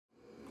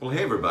Well,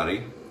 hey everybody.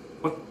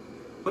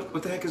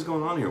 What the heck is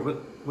going on here?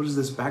 What is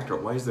this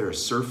backdrop? Why is there a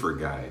surfer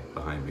guy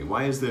behind me?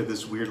 Why is there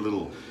this weird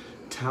little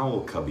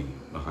towel cubby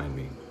behind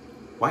me?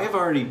 Why have I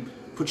already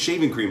put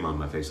shaving cream on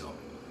my face?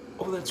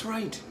 Oh, that's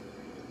right.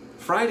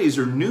 Fridays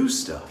are new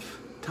stuff.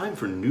 Time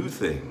for new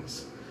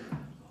things.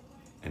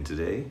 And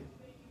today,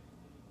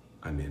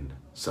 I'm in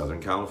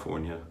Southern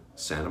California,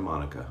 Santa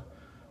Monica,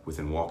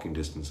 within walking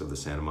distance of the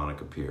Santa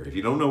Monica Pier. If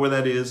you don't know where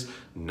that is,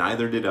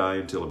 neither did I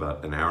until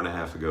about an hour and a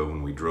half ago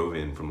when we drove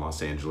in from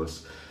Los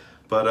Angeles.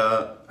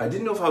 But I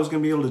didn't know if I was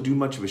gonna be able to do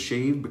much of a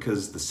shave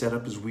because the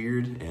setup is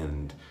weird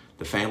and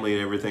the family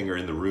and everything are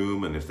in the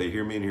room, and if they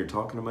hear me in here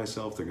talking to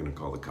myself, they're gonna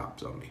call the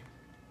cops on me.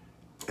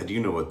 And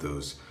you know what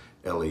those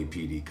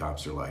LAPD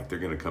cops are like. They're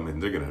gonna come in,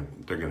 they're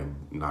gonna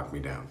knock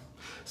me down.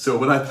 So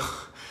what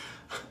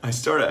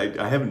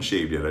I haven't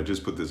shaved yet, I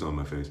just put this on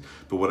my face.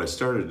 But what I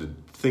started to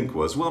think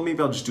was, well,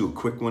 maybe I'll just do a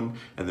quick one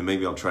and then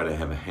maybe I'll try to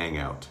have a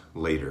hangout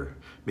later.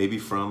 Maybe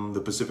from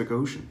the Pacific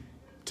Ocean,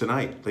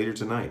 later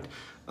tonight.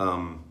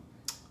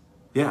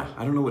 Yeah,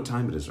 I don't know what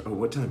time it is. Oh,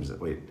 what time is it?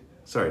 Wait,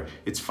 sorry.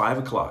 It's 5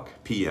 o'clock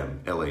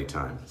p.m. LA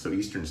time, so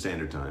Eastern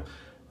Standard Time.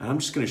 And I'm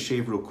just gonna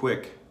shave real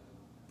quick,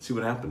 see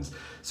what happens.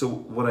 So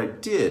what I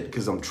did,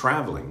 because I'm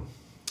traveling,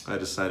 I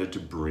decided to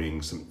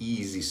bring some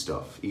easy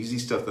stuff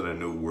that I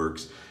know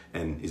works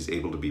and is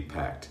able to be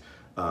packed.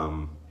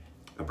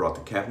 I brought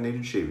the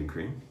caffeinated shaving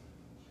cream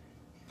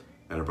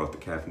and I brought the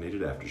caffeinated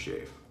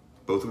aftershave,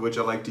 both of which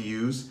I like to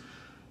use,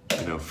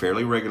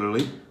 fairly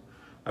regularly.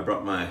 I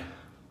brought my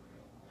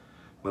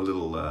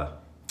little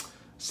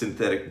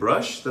synthetic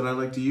brush that I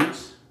like to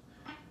use,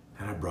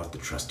 and I brought the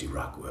trusty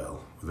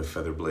Rockwell with a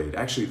feather blade.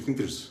 Actually, I think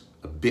there's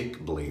a Bic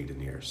blade in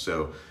here,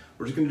 so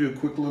we're just gonna do a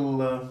quick little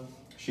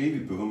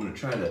shavy poo. I'm gonna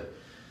try to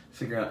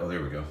figure out, oh,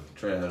 there we go.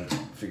 Try to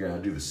figure out how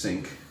to do the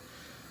sink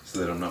so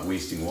that I'm not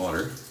wasting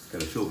water.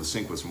 Gotta fill the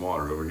sink with some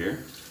water over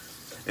here.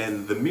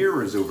 And the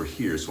mirror is over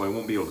here, so I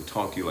won't be able to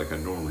talk to you like I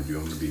normally do.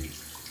 You're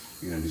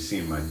gonna be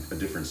seeing a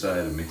different side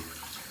of me.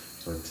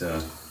 But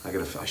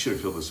I should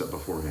have filled this up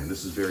beforehand.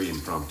 This is very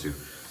impromptu.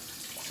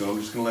 So I'm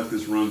just gonna let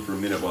this run for a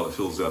minute while it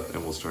fills up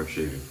and we'll start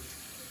shaving.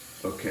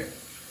 Okay.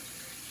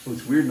 Well,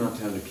 it's weird not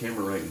to have the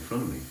camera right in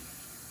front of me.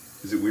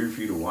 Is it weird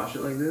for you to watch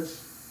it like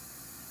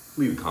this?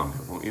 Leave a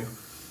comment, won't you?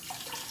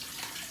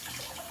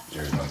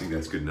 There we go, I think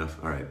that's good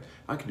enough. All right,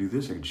 I could do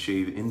this, I could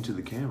shave into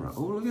the camera.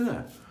 Oh, look at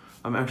that.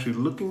 I'm actually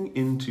looking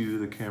into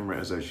the camera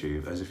as I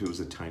shave, as if it was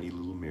a tiny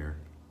little mirror.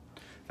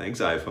 Thanks,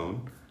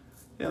 iPhone.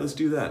 Yeah, let's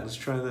do that, let's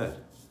try that.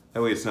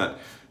 That way it's not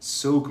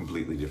so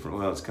completely different.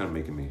 Well, it's kind of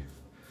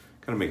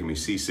making me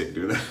seasick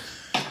doing that.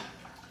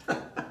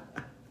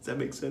 Does that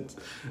make sense?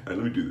 All right,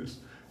 let me do this.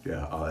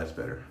 Yeah, oh, that's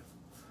better.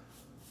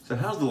 So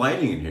how's the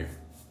lighting in here?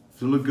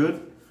 Does it look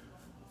good?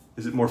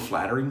 Is it more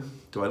flattering?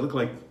 Do I look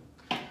like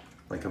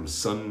I'm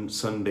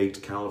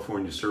sun-baked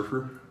California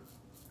surfer?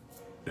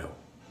 No,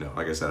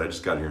 like I said, I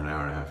just got here an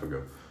hour and a half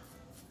ago.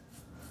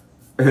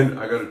 And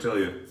I gotta tell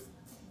you,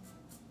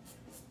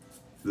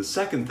 the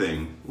second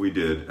thing we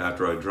did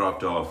after I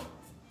dropped off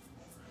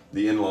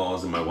the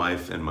in-laws and my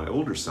wife and my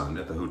older son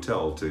at the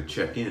hotel to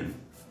check in,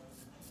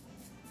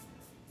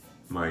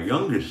 my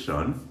youngest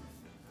son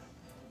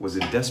was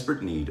in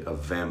desperate need of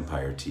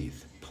vampire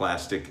teeth,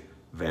 plastic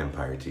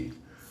vampire teeth.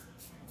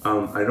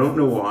 I don't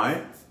know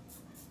why,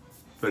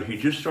 but he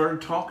just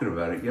started talking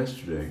about it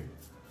yesterday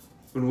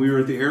when we were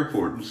at the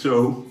airport. And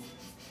so,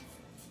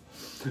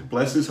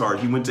 bless his heart,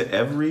 he went to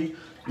every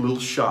little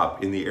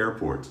shop in the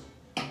airport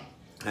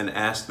and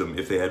asked them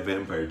if they had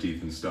vampire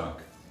teeth in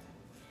stock.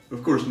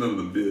 Of course, none of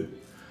them did.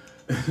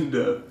 And,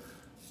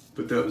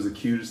 but that was the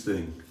cutest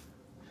thing.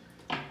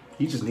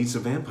 He just needs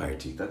some vampire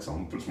teeth, that's all.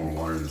 I'm gonna put some more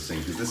water in the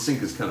sink, because this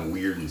sink is kind of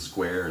weird and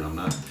square, and I'm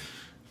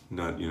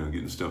not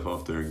getting stuff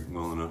off there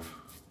well enough.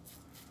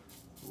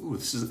 Ooh,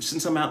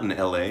 since I'm out in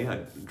LA,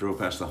 I drove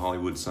past the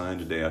Hollywood sign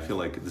today. I feel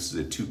like this is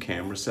a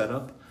 2-camera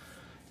setup.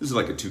 This is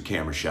like a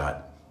 2-camera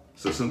shot.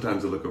 So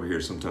sometimes I look over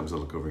here, sometimes I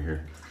look over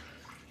here.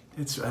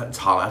 It's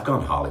I've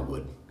gone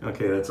Hollywood.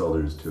 Okay, that's all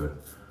there is to it.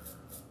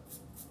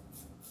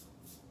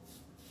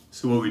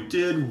 So what we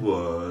did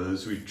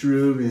was we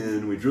drove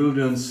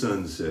down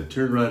Sunset,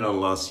 turned right on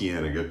La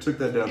Cienega, took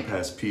that down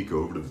past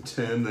Pico over to the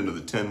 10, then to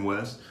the 10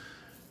 West,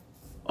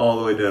 all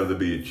the way down to the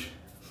beach.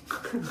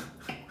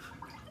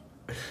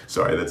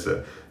 Sorry, that's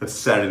a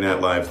Saturday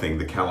Night Live thing,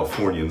 the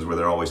Californians, where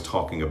they're always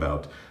talking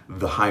about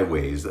the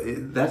highways.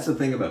 That's the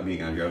thing about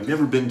being out here. I've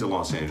never been to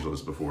Los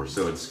Angeles before,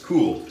 so it's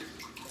cool.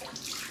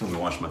 I'm gonna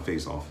wash my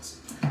face off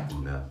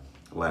and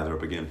lather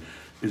up again.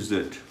 Is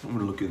that, I'm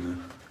gonna look in the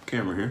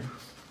camera here,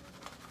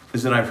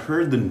 is that I've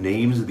heard the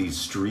names of these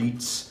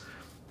streets.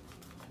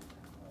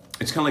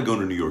 It's kind of like going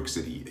to New York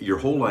City. Your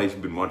whole life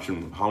you've been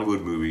watching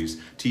Hollywood movies,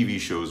 TV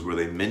shows where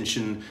they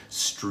mention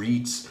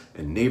streets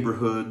and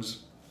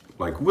neighborhoods.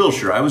 Like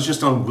Wilshire, I was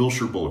just on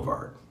Wilshire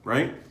Boulevard,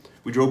 right?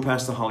 We drove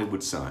past the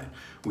Hollywood sign.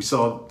 We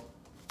saw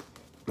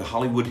the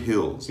Hollywood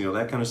Hills,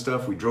 that kind of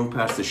stuff. We drove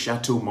past the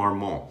Chateau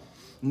Marmont.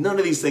 None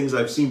of these things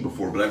I've seen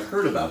before, but I've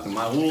heard about them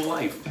my whole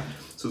life.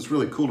 So it's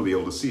really cool to be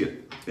able to see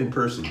it in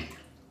person.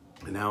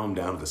 And now I'm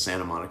down at the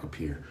Santa Monica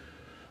Pier,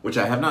 which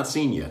I have not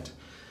seen yet.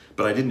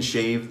 But I didn't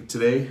shave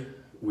today.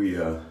 We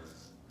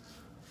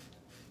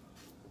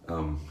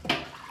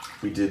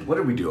did, what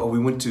did we do? Oh, we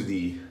went to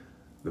the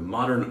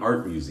Modern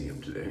Art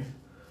Museum today,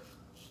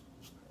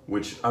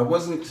 which I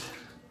wasn't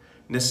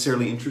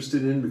necessarily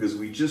interested in because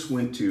we just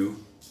went to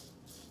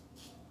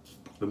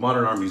the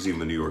Modern Art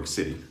Museum in New York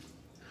City.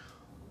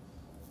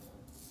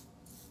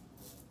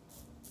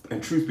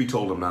 And truth be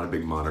told, I'm not a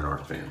big modern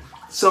art fan.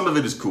 Some of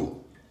it is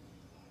cool.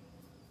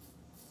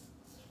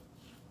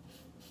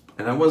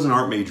 And I was an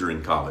art major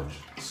in college,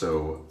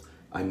 so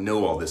I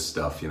know all this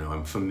stuff, you know,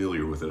 I'm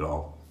familiar with it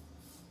all.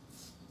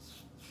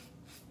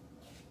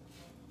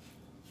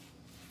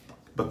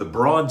 But the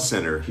Broad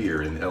Center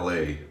here in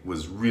LA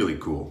was really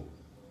cool.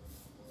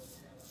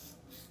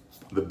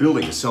 The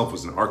building itself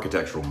was an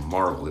architectural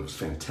marvel. It was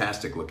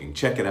fantastic looking.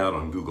 Check it out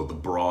on Google, the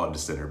Broad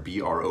Center,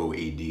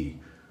 B-R-O-A-D.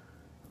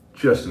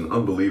 Just an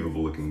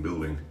unbelievable looking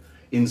building,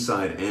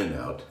 inside and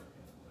out.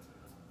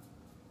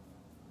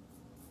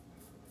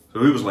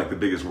 So it was like the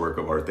biggest work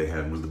of art they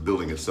had was the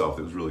building itself.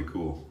 It was really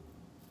cool.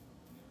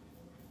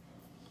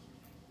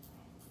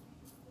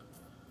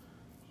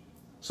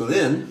 So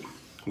then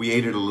we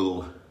ate at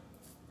an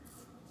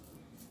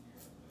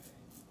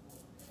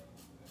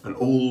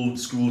old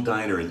school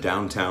diner in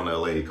downtown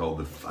LA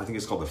called I think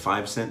it's called the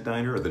 5 Cent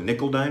Diner or the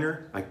Nickel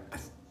Diner. The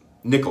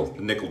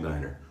Nickel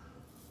Diner.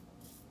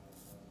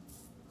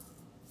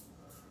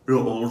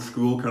 Real old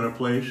school kind of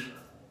place.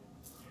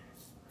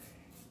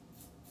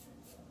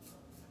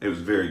 It was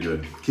very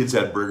good. Kids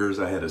had burgers,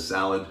 I had a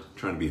salad,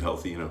 trying to be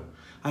healthy, you know.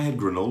 I had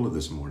granola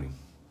this morning.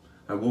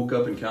 I woke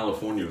up in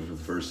California for the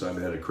first time.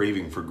 I had a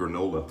craving for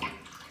granola.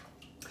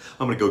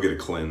 I'm gonna go get a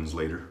cleanse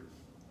later.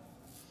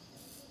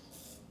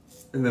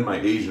 And then my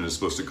agent is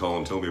supposed to call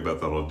and tell me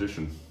about that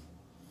audition.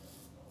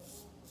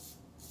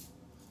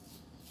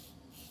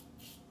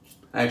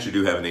 I actually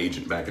do have an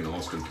agent back in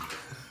Austin.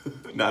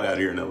 Not out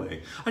here in LA.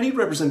 I need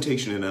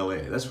representation in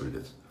LA, that's what it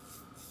is.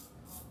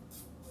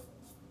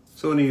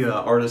 So any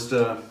artist,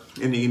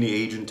 any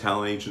agent,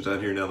 talent agents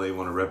out here in LA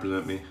want to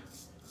represent me?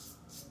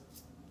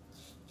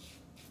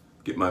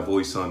 Get my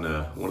voice on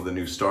one of the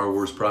new Star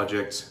Wars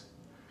projects?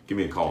 Give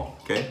me a call,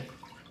 okay?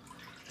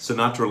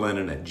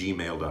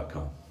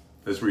 SinatraLennon@gmail.com.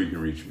 That's where you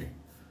can reach me.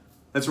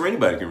 That's where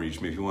anybody can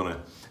reach me if you want to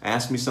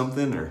ask me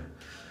something or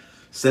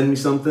send me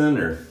something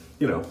or,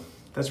 you know,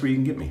 that's where you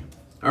can get me.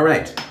 All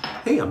right.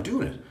 Hey, I'm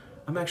doing it.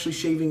 I'm actually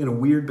shaving in a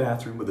weird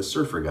bathroom with a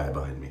surfer guy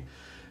behind me.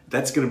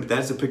 That's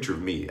a picture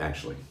of me,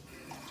 actually,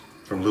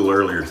 from a little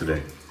earlier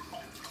today.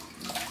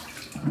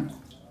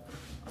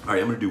 All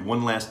right, I'm going to do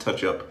one last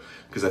touch up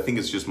because I think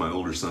it's just my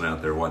older son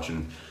out there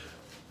watching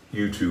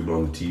YouTube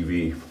on the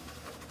TV.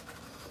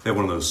 They have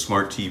one of those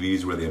smart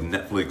TVs where they have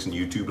Netflix and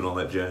YouTube and all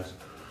that jazz.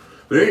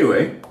 But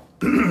anyway,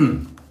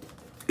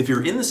 if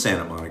you're in the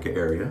Santa Monica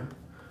area,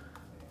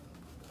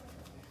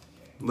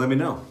 let me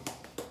know.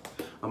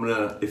 I'm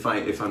gonna, if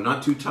I'm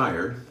not too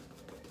tired,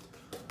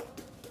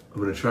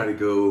 I'm gonna try to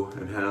go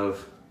and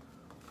have,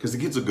 because the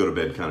kids will go to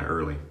bed kind of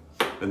early,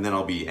 and then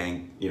I'll be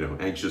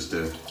anxious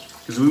to,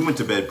 because we went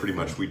to bed pretty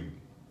much. We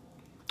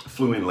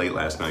flew in late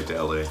last night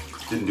to LA,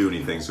 didn't do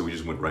anything, so we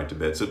just went right to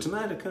bed. So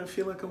tonight I kind of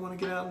feel like I want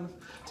to get out and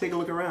take a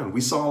look around.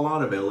 We saw a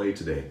lot of LA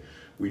today.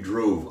 We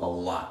drove a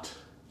lot.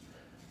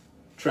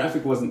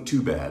 Traffic wasn't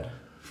too bad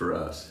for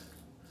us.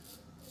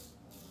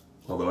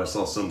 Although I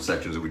saw some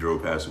sections that we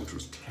drove past which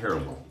was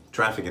terrible.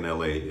 Traffic in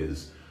LA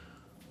is,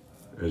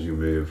 as you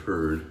may have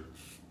heard,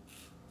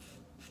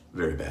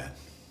 very bad.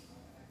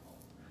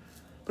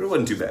 But it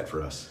wasn't too bad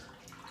for us.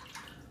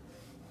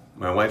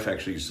 My wife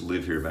actually used to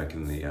live here back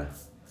in the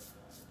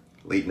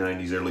late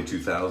 90s, early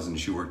 2000s.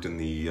 She worked in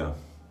the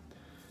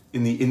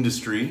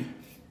industry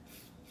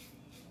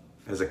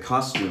as a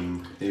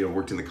costume,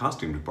 worked in the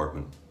costume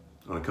department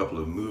on a couple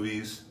of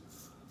movies,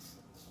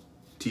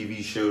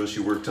 TV shows. She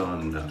worked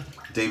on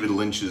David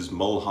Lynch's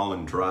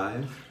Mulholland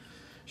Drive.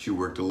 She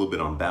worked a little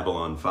bit on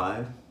Babylon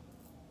 5.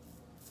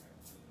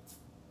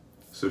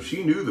 So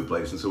she knew the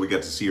place, and so we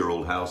got to see her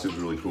old house. It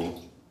was really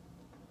cool.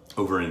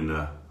 Over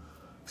in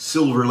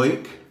Silver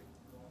Lake.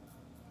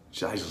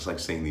 I just like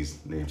saying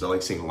these names. I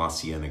like saying La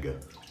Cienega.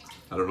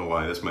 I don't know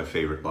why, that's my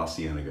favorite, La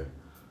Cienega.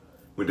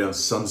 Went down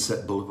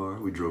Sunset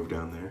Boulevard, we drove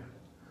down there.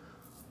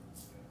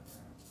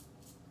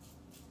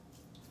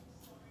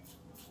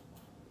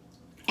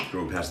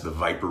 Drove past the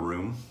Viper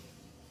Room.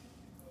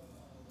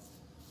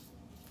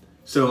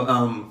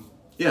 So,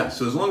 yeah,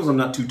 so as long as I'm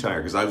not too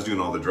tired, because I was doing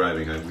all the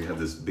driving, we had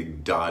this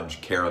big Dodge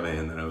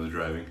Caravan that I was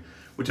driving,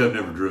 which I've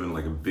never driven,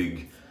 like a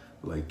big,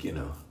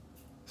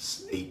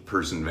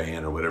 8-person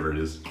van or whatever it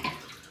is.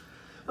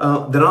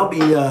 Then I'll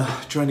be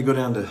trying to go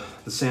down to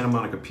the Santa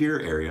Monica Pier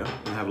area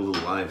and have a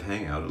little live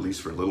hangout, at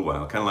least for a little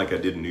while, kind of like I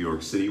did in New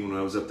York City when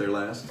I was up there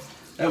last.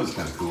 That was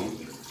kind of cool.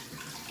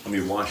 Let me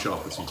wash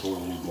off with some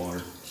cold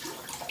water.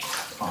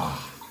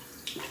 Ah.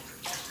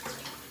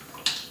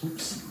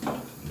 Oops.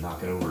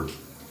 Knocking over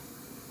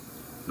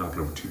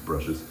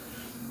toothbrushes.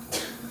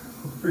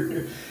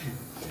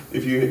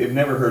 If you've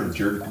never heard of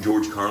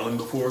George Carlin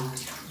before,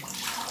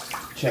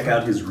 check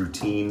out his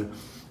routine.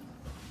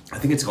 I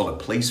think it's called A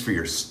Place for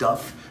Your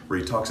Stuff, where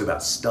he talks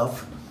about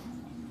stuff.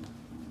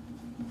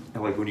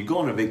 And like when you go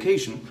on a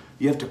vacation,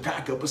 you have to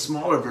pack up a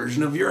smaller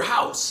version of your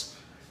house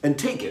and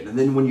take it. And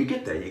then when you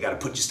get there, you got to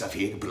put your stuff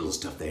here, you can put a little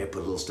stuff there, put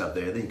a little stuff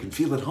there, then you can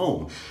feel at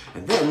home.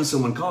 And then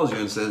someone calls you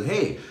and says,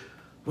 hey,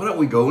 why don't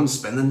we go and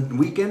spend the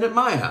weekend at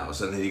my house?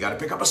 And then you got to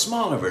pick up a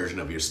smaller version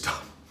of your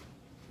stuff.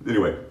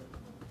 Anyway,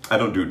 I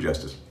don't do it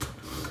justice.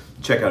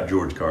 Check out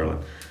George Carlin.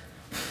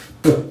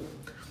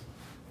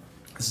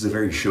 This is a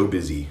very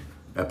show-busy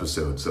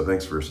episode, so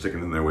thanks for sticking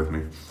in there with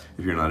me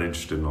if you're not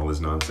interested in all this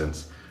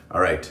nonsense. All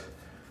right,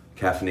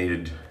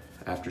 caffeinated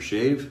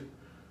aftershave.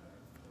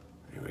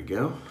 Here we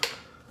go.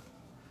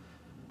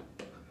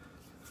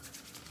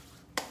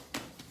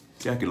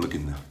 Yeah, I could look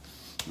in the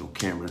little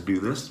camera to do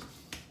this.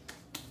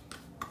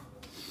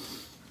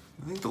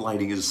 I think the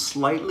lighting is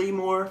slightly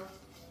more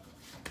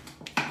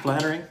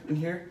flattering in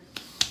here.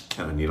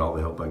 And I need all the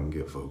help I can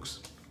get,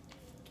 folks.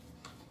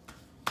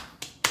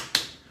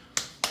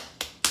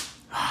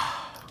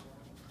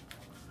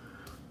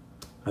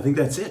 I think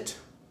that's it.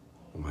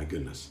 Oh my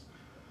goodness.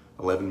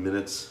 11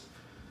 minutes.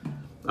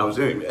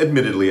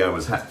 Admittedly, I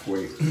was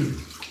halfway.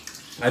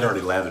 I'd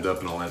already lathered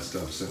up and all that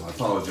stuff, so I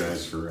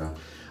apologize for,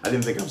 I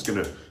didn't think I was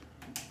gonna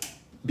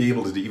be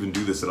able to even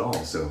do this at all,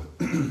 so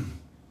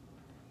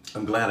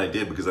I'm glad I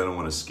did, because I don't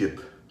want to skip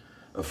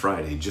a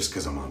Friday just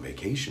because I'm on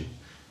vacation.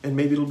 And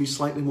maybe it'll be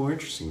slightly more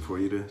interesting for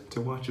you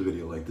to watch a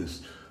video like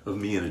this of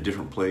me in a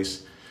different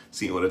place,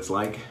 seeing what it's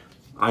like.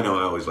 I know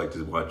I always like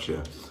to watch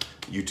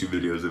YouTube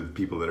videos of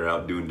people that are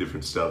out doing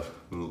different stuff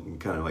and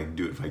kind of like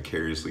do it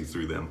vicariously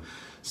through them.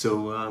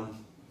 So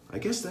I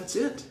guess that's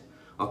it.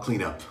 I'll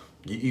clean up.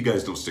 You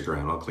guys don't stick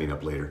around. I'll clean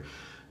up later.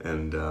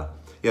 And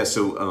yeah,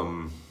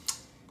 so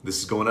this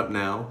is going up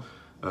now.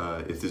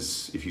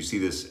 If you see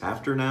this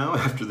after now,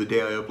 after the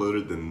day I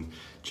uploaded, then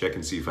check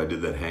and see if I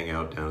did that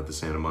hangout down at the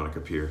Santa Monica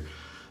Pier.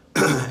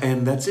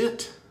 And that's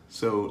it.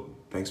 So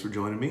thanks for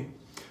joining me.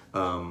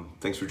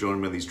 Thanks for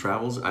joining me on these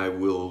travels. I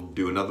will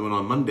do another one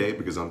on Monday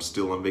because I'm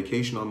still on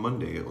vacation on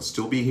Monday. It'll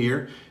still be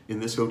here in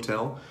this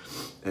hotel.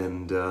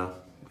 And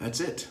that's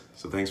it.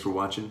 So thanks for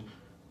watching.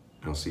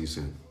 I'll see you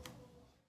soon.